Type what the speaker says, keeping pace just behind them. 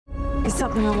There's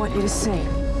something I want you to see.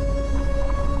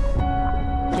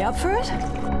 You up for it?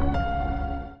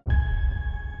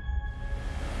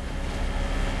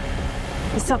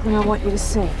 There's something I want you to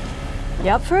see. You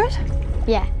up for it?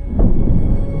 Yeah.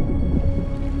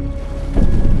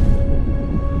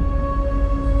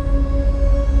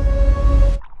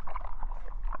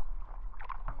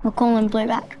 We'll call him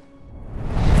Blueback.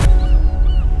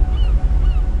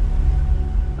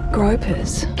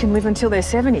 Gropers can live until their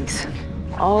 70s.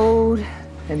 Old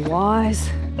and wise.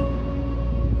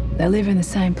 They live in the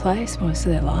same place most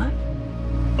of their life.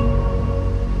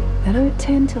 They don't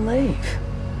tend to leave.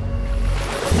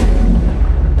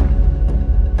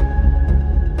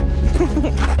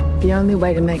 The only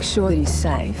way to make sure that he's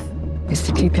safe is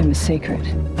to keep him a secret.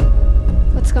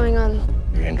 What's going on?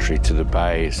 Your entry to the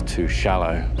bay is too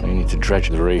shallow. You need to dredge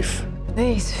the reef.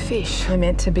 These fish are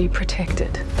meant to be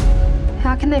protected.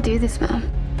 How can they do this, Mum?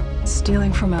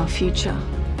 Stealing from our future.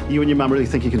 You and your mum really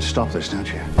think you can stop this, don't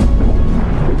you?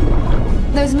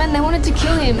 Those men, they wanted to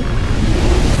kill him.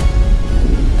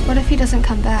 What if he doesn't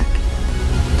come back?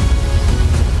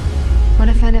 What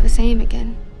if I never see him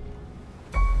again?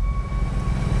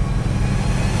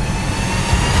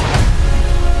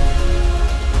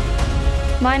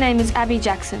 My name is Abby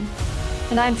Jackson,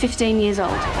 and I'm 15 years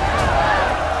old.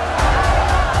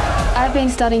 I've been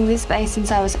studying this bay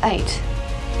since I was 8.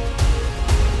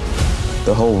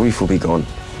 The whole reef will be gone.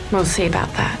 We'll see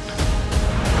about that.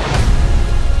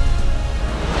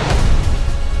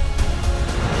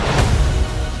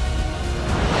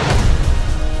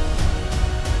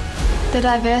 The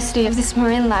diversity of this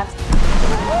marine life,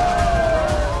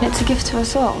 it's a gift to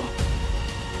us all.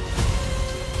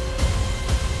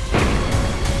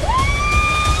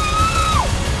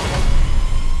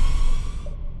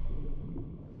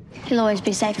 He'll always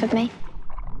be safe with me.